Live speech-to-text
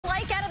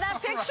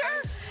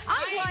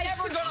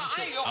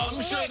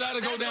I'm sure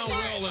that'll go down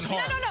well in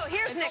Harvard. No.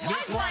 Here's Nick.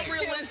 I'd like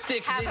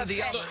realistic to have than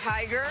a pet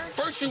tiger.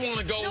 First, you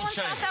want a gold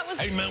chain.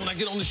 Hey, man, when I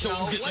get on the show,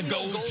 I'm getting a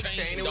gold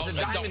chain. It was a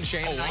diamond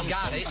chain, and I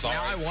got it. Sorry.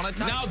 Now I want a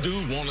tiger. Now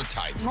dude want a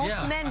tiger.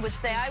 Most men would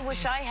say, I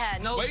wish I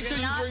had. No, wait till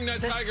you bring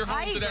that tiger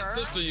home to that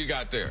sister you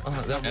got there.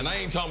 And I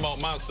ain't talking about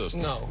my sister.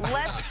 No.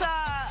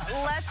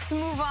 Let's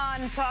move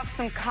on and talk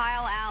some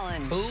Kyle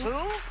Allen.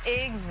 Who?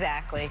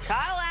 Exactly.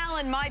 Kyle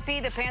Allen might be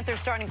the Panthers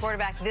starting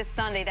quarterback this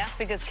Sunday. That's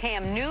because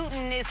Cam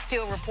Newton is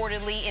still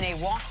reportedly in a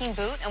walking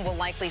boot and will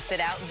likely sit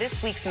out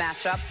this week's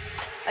matchup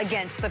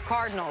against the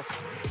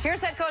Cardinals.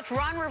 Here's head coach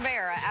Ron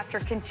Rivera after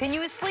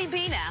continuously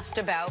being asked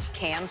about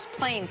Cam's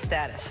playing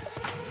status.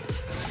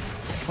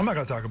 I'm not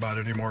going to talk about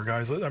it anymore,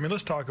 guys. I mean,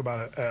 let's talk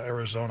about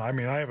Arizona. I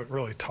mean, I haven't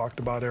really talked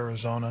about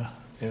Arizona,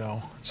 you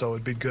know, so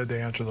it'd be good to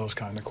answer those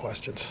kind of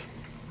questions.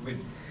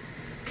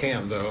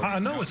 Cam, though. I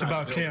know it's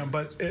about Cam,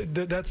 but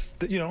that's,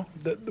 you know,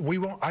 we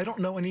won't. I don't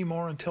know any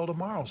more until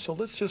tomorrow. So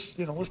let's just,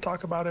 you know, let's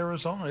talk about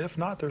Arizona. If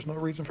not, there's no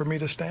reason for me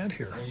to stand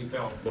here. You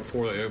felt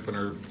before the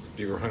opener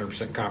you were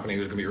 100% confident he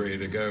was going to be ready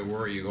to go.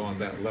 Where are you on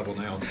that level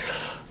now?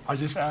 I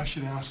just asked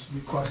you to ask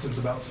me questions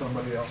about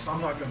somebody else.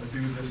 I'm not going to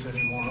do this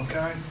anymore,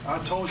 okay? I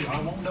told you,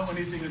 I won't know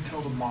anything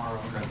until tomorrow,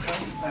 okay?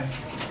 Thank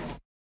you.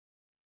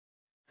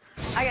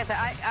 I got to.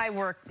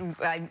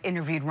 I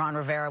interviewed Ron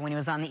Rivera when he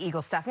was on the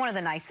Eagles staff. One of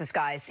the nicest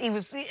guys. He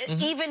was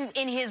even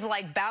in his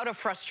bout of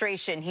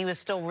frustration, he was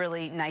still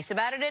really nice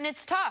about it. And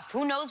it's tough.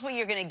 Who knows what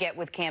you're going to get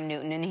with Cam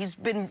Newton? And he's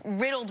been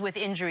riddled with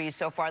injuries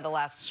so far the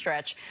last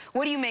stretch.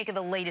 What do you make of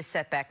the latest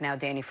setback now,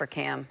 Danny, for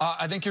Cam?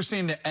 I think you're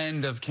seeing the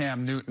end of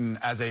Cam Newton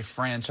as a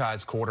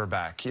franchise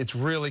quarterback. It's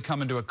really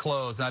coming to a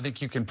close, and I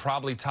think you can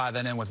probably tie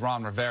that in with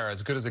Ron Rivera.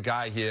 As good as a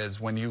guy he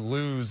is, when you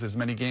lose as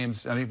many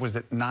games, I think was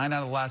it 9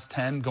 out of the last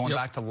 10 going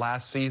back to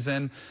last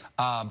season.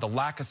 The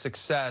lack of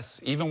success,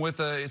 even with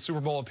a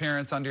Super Bowl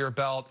appearance under your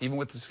belt, even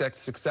with the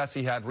success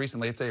he had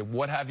recently, it's a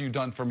what have you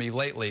done for me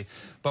lately?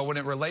 But when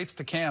it relates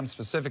to Cam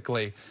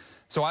specifically,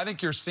 so I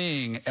think you're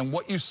seeing, and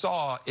what you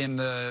saw in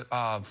the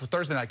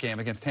Thursday night game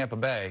against Tampa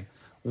Bay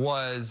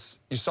was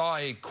you saw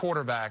a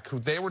quarterback who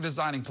they were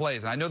designing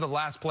plays. And I know the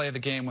last play of the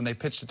game when they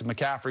pitched it to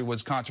McCaffrey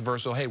was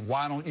controversial. Hey,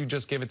 why don't you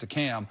just give it to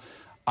Cam?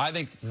 I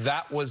think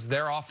that was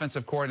their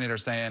offensive coordinator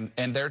saying,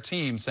 and their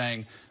team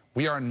saying,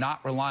 we are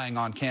not relying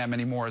on Cam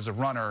anymore as a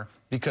runner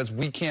because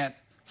we can't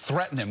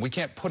threaten him. We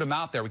can't put him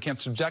out there. We can't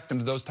subject him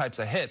to those types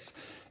of hits.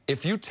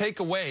 If you take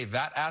away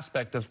that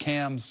aspect of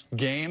Cam's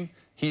game,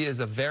 he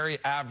is a very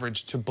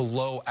average to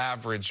below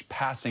average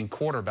passing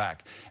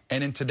quarterback.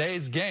 And in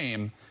today's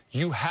game,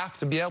 you have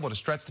to be able to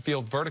stretch the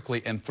field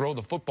vertically and throw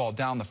the football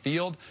down the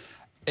field.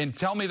 And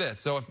tell me this,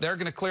 so if they're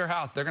going to clear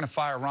house, they're going to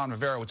fire Ron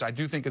Rivera, which I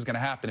do think is going to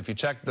happen. If you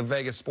check the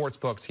Vegas sports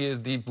books, he is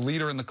the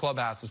leader in the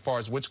clubhouse as far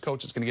as which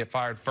coach is going to get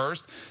fired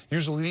first.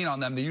 Usually lean on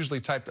them. They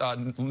usually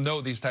know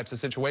these types of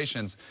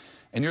situations.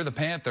 And you're the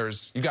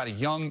Panthers. You got a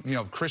young, you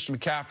know, Christian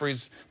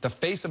McCaffrey's the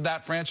face of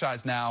that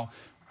franchise now.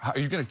 Are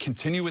you going to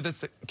continue with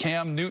this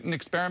Cam Newton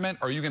experiment,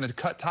 or are you going to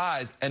cut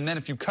ties? And then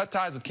if you cut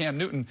ties with Cam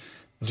Newton,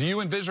 do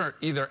you envision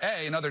either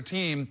A, another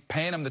team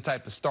paying him the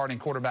type of starting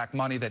quarterback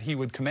money that he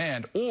would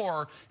command,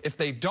 or if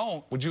they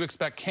don't, would you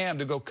expect Cam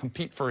to go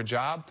compete for a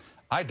job?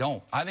 I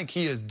don't. I think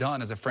he is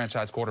done as a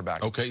franchise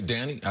quarterback. Okay,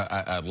 Danny,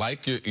 I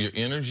like your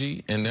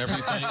energy and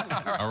everything,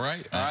 all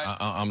right?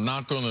 I'm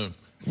not going to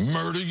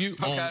murder you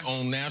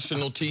on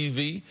national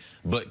TV,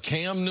 but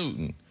Cam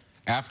Newton,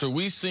 after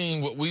we've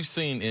seen what we've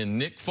seen in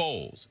Nick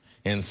Foles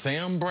and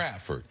Sam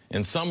Bradford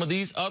and some of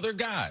these other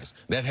guys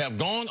that have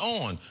gone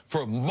on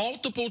for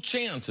multiple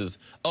chances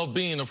of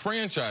being a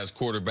franchise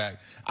quarterback,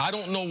 I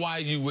don't know why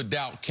you would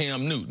doubt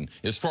Cam Newton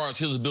as far as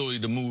his ability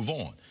to move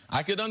on.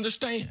 I could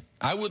understand.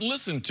 I would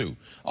listen to,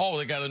 oh,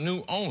 they got a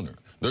new owner.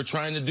 They're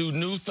trying to do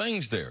new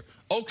things there.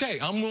 Okay,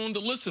 I'm willing to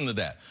listen to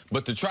that.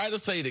 But to try to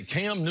say that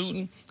Cam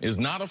Newton is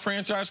not a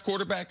franchise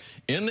quarterback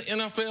in the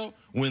NFL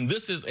when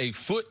this is a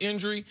foot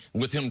injury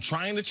with him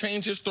trying to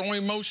change his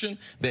throwing motion,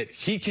 that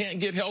he can't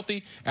get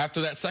healthy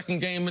after that second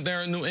game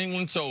there in New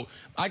England. So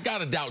I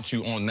got to doubt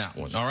you on that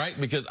one, all right?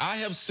 Because I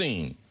have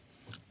seen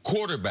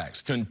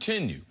quarterbacks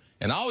continue,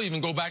 and I'll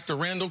even go back to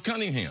Randall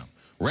Cunningham.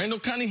 Randall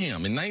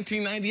Cunningham in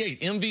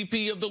 1998,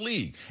 MVP of the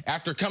league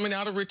after coming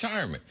out of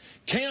retirement.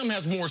 Cam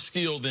has more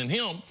skill than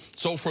him.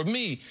 So for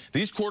me,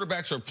 these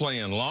quarterbacks are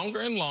playing longer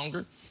and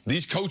longer.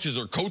 These coaches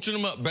are coaching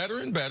them up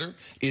better and better.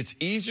 It's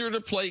easier to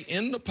play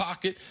in the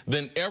pocket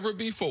than ever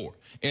before.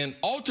 And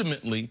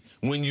ultimately,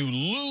 when you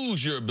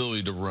lose your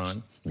ability to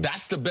run,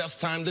 that's the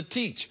best time to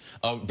teach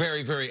a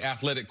very, very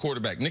athletic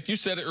quarterback. Nick, you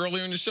said it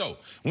earlier in the show.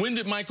 When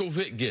did Michael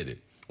Vick get it?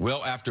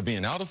 Well, after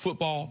being out of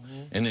football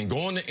and then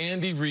going to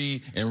Andy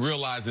Reid and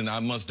realizing I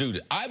must do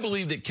that. I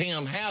believe that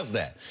Cam has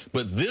that.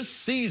 But this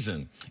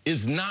season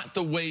is not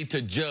the way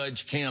to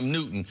judge Cam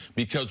Newton,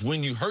 because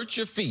when you hurt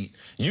your feet,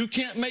 you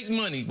can't make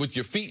money with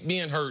your feet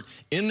being hurt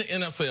in the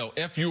NFL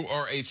if you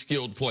are a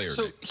skilled player.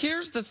 So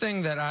here's the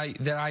thing that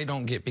I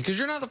don't get, because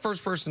you're not the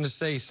first person to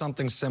say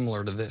something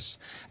similar to this.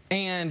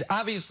 And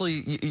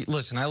obviously,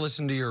 listen, I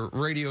listen to your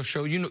radio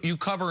show. You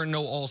cover and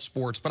know all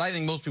sports, but I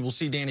think most people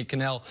see Danny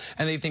Kanell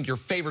and they think your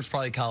favorite's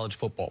probably college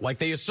football. Like,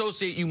 they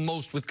associate you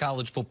most with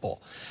college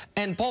football.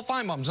 And Paul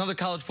Feinbaum's another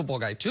college football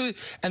guy, too.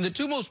 And the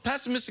two most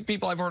pessimistic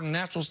people I've heard on the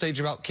national stage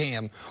about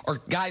Cam are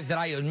guys that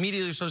I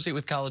immediately associate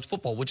with college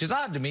football, which is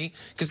odd to me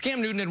because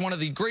Cam Newton had one of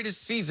the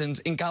greatest seasons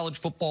in college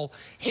football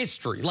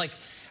history.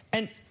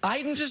 And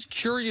I'm just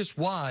curious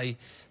why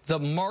the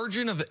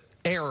margin of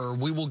error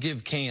we will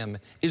give Cam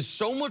is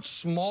so much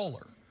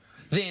smaller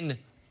than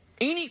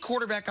any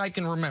quarterback I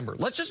can remember.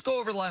 Let's just go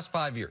over the last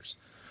 5 years.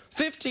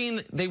 15,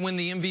 they win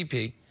the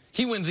MVP.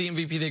 He wins the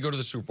MVP, they go to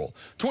the Super Bowl.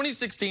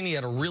 2016, he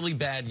had a really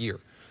bad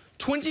year.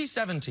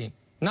 2017,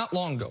 not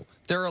long ago,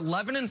 they're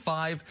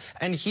 11-5,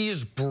 and he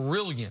is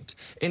brilliant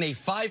in a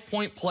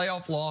 5-point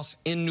playoff loss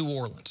in New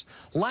Orleans.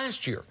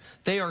 Last year,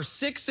 they are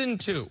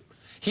 6-2.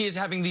 He is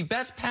having the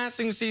best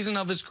passing season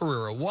of his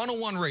career, a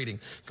 101 rating,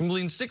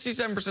 completing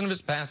 67% of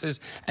his passes,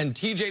 and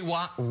T.J.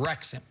 Watt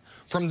wrecks him.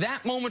 From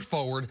that moment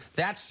forward,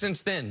 that's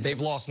since then, they've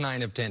lost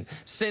 9 of 10.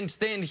 Since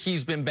then,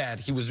 he's been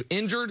bad. He was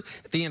injured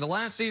at the end of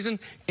last season,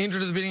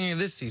 injured at the beginning of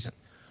this season.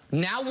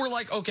 Now we're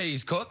like, okay,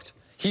 he's cooked.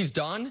 He's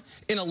done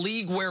in a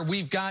league where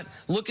we've got,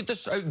 look at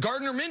this,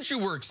 Gardner Minshew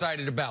we're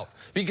excited about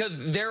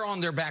because they're on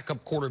their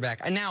backup quarterback.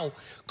 And now,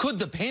 could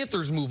the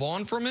Panthers move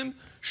on from him?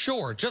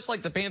 Sure, just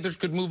like the Panthers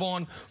could move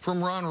on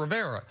from Ron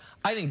Rivera.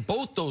 I think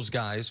both those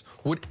guys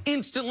would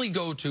instantly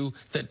go to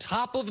the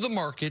top of the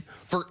market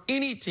for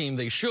any team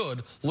they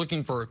should,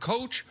 looking for a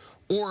coach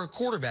or a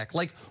quarterback.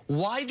 Like,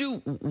 why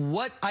do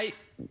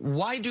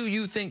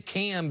you think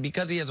Cam,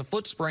 because he has a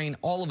foot sprain,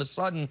 all of a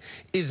sudden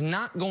is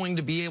not going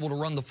to be able to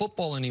run the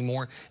football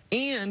anymore?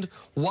 And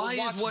why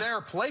watch is what their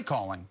play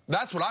calling?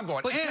 That's what I'm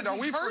going. But And are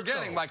we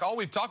forgetting, though. like, all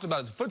we've talked about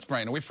is a foot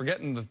sprain? Are we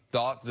forgetting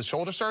the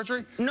shoulder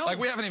surgery? No. Like,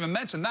 we haven't even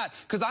mentioned that.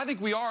 Because I think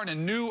we are in a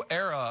new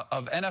era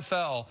of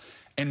NFL.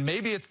 And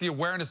maybe it's the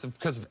awareness of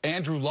because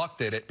Andrew Luck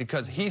did it,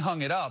 because he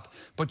hung it up.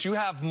 But you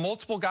have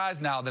multiple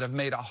guys now that have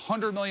made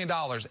 $100 million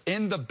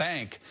in the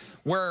bank,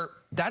 where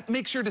that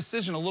makes your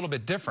decision a little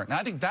bit different. And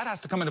I think that has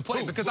to come into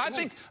play because I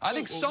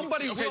think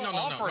somebody will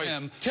offer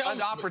him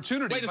an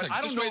opportunity. But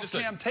I don't know if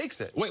Cam takes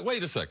it.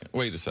 Wait a second.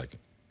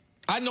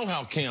 I know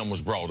how Cam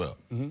was brought up,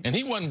 and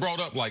he wasn't brought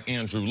up like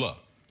Andrew Luck.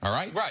 All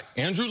right? Right.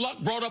 Andrew Luck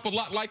brought up a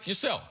lot like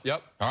yourself.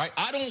 Yep. All right?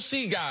 I don't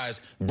see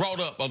guys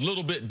brought up a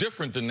little bit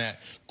different than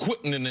that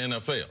quitting in the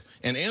NFL.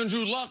 And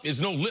Andrew Luck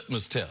is no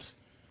litmus test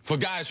for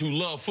guys who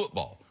love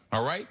football.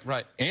 All right?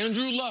 Right.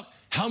 Andrew Luck,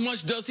 how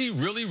much does he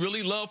really,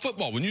 really love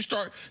football? When you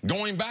start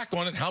going back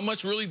on it, how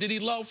much really did he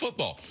love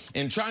football?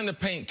 And trying to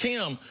paint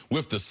Cam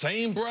with the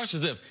same brush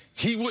as if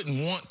he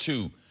wouldn't want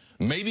to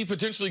maybe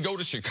potentially go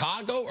to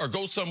Chicago or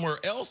go somewhere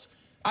else,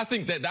 I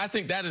think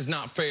that is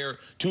not fair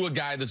to a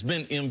guy that's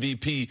been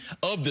MVP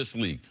of this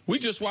league. We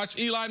just watched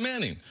Eli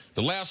Manning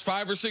the last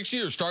 5 or 6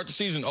 years start the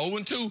season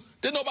 0-2.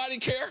 Did nobody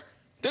care?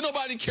 Did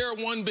nobody care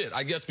one bit?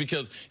 I guess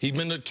because he'd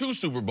been to 2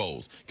 Super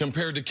Bowls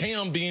compared to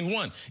Cam being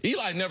 1.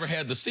 Eli never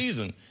had the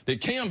season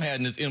that Cam had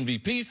in his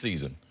MVP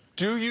season.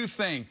 Do you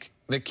think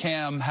that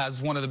Cam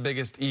has one of the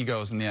biggest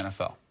egos in the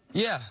NFL?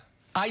 Yeah.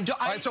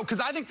 So because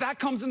I think that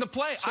comes into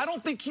play. I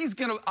don't think he's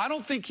gonna look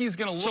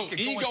at going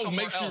ego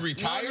makes you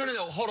retire.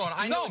 No, hold on.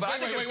 I know, know. But I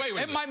think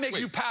it might make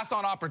you pass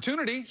on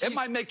opportunity. It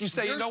might make you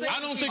say, you know what? I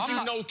don't think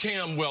you know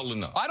Cam well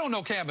enough. I don't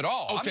know Cam at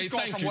all. Okay, I'm just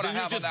going from what I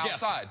have on the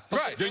outside.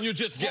 Right. Then you're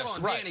just guessing.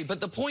 Hold on, Danny, but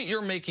the point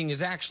you're making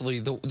is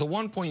actually, the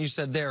one point you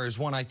said there is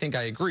one I think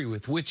I agree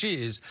with, which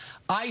is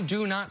I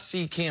do not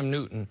see Cam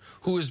Newton,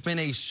 who has been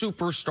a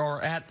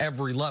superstar at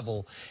every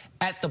level,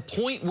 at the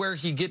point where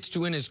he gets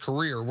to in his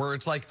career, where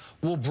it's like,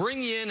 we'll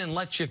bring you in and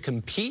let you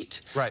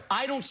compete. Right.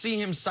 I don't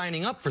see him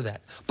signing up for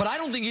that. But I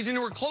don't think he's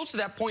anywhere close to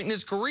that point in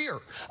his career.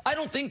 I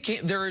don't think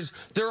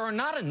there are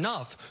not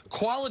enough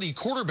quality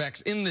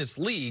quarterbacks in this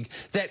league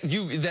that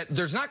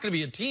there's not going to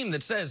be a team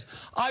that says,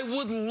 I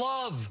would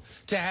love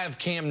to have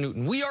Cam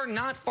Newton. We are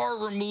not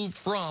far removed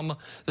from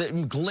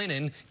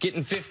Glennon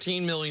getting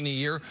 $15 million a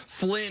year,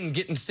 Flynn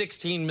getting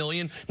 $16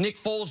 million, Nick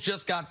Foles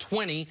just got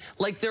 20.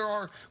 Like there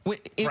are.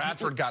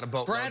 Bradford got a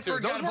boatload too.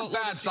 Those weren't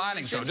bad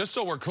signings, though, just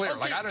so we're clear. Okay.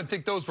 Like, I don't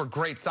think those were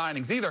great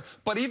signings either.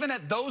 But even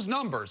at those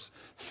numbers,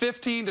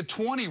 15 to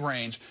 20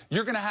 range,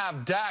 you're going to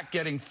have Dak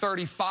getting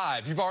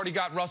 35. You've already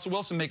got Russell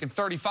Wilson making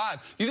 35.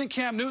 You think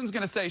Cam Newton's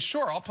going to say,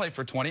 sure, I'll play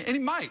for 20? And he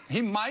might.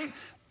 He might.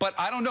 But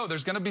I don't know.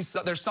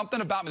 There's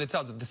something about me that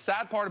tells it. The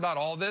sad part about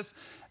all this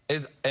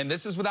is, and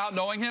this is without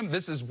knowing him,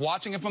 this is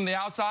watching him from the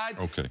outside.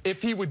 Okay.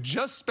 If he would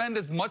just spend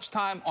as much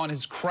time on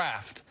his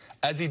craft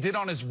as he did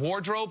on his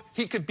wardrobe,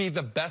 he could be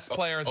the best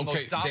player, the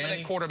most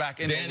dominant quarterback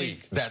in the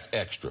league. That's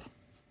extra.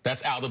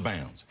 That's out of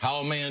bounds. How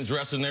a man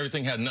dresses and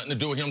everything had nothing to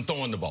do with him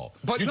throwing the ball.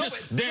 But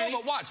Danny,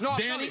 but watch. No,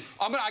 Danny,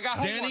 I got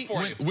homework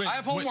for you. I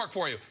have homework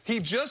for you. He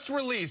just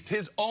released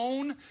his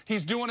own.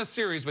 He's doing a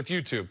series with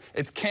YouTube.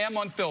 It's Cam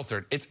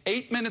Unfiltered. It's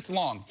 8 minutes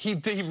long. He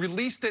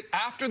released it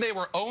after they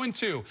were 0-2.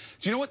 Do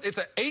you know what? It's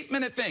an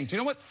 8-minute thing. Do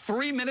you know what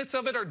 3 minutes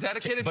of it are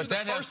dedicated to? The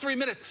first 3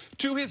 minutes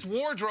to his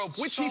wardrobe,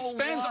 which he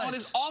spends on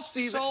his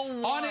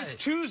offseason. On his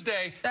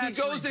Tuesday, he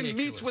goes and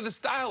meets with a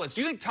stylist.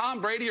 Do you think Tom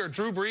Brady or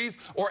Drew Brees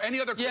or any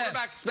other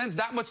quarterback spends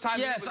that much time?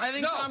 Yes, I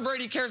think Tom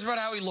Brady cares about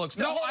how he looks.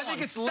 No, I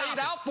think it's laid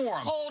out for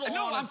him.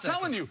 I'm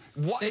telling you,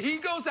 he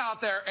goes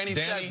out there and he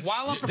says,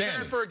 while I'm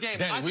preparing for a game,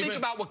 I think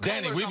about what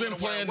colors I'm going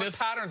to wear, what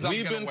patterns I'm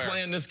going to wear. We've been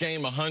playing this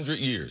game 100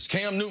 years.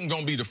 Cam Newton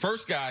going to be the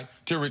first guy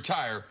to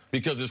retire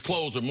because his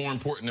clothes are more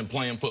important than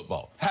playing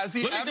football. Has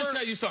he Let me just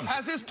tell you something.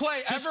 Has his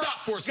play ever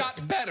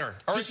got better?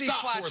 Or has he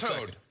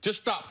plateaued?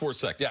 Just stop for a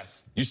second.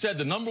 Yes. You said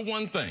the number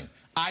one thing,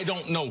 I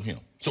don't know him.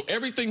 So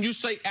everything you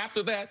say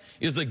after that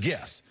is a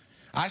guess.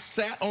 I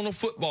sat on a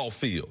football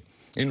field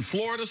in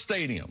Florida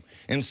Stadium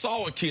and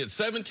saw a kid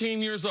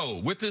 17 years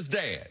old with his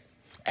dad.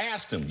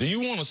 Asked him, do you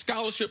want a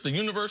scholarship to the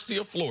University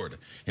of Florida?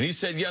 And he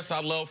said, yes,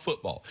 I love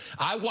football.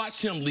 I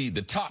watched him lead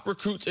the top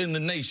recruits in the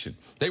nation.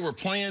 They were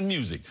playing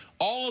music.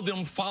 All of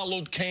them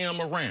followed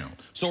Cam around.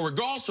 So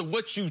regardless of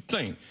what you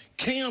think,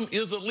 Cam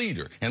is a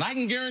leader. And I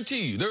can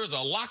guarantee you there's a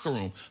locker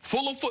room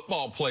full of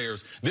football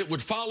players that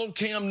would follow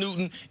Cam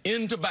Newton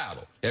into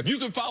battle. If you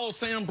can follow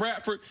Sam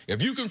Bradford, if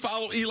you can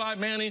follow Eli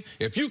Manning,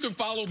 if you can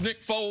follow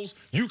Nick Foles,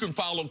 you can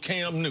follow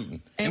Cam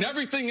Newton. And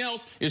everything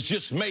else is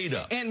just made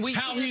up. And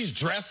how he's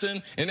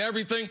dressing and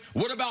everything.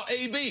 What about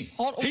AB?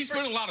 He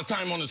spent a lot of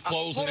time on his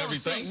clothes and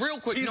everything. Real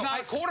quick. He's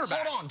not a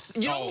quarterback. Hold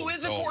on. You know who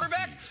is a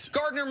quarterback?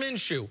 Gardner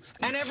Minshew.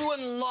 And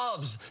everyone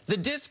loves the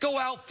disco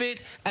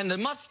outfit and the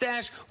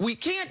mustache. We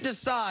can't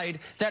decide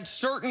that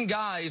certain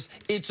guys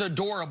it's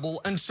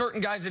adorable and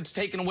certain guys it's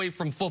taken away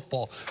from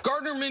football.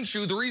 Gardner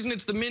Minshew, the reason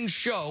it's the Min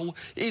Show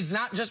is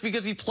not just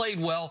because he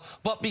played well,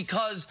 but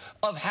because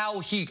of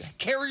how he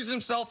carries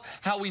himself,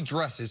 how he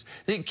dresses.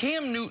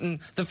 Cam Newton,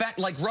 the fact,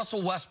 like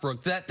Russell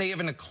Westbrook, that they have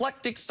an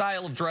eclectic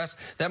style of dress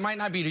that might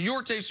not be to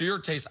your taste or your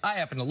taste. I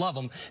happen to love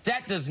him.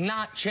 That does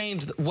not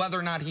change whether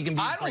or not he can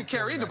be. I don't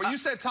care either, but you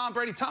said Tom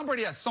Brady. Tom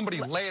Brady has somebody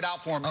lay it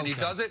out for him, and he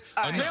does it.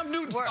 Cam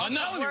Newton's, I'm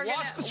telling you,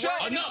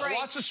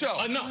 watch the show.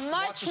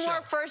 Much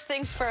more first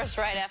things first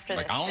right after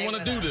this. I don't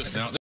want to do this now.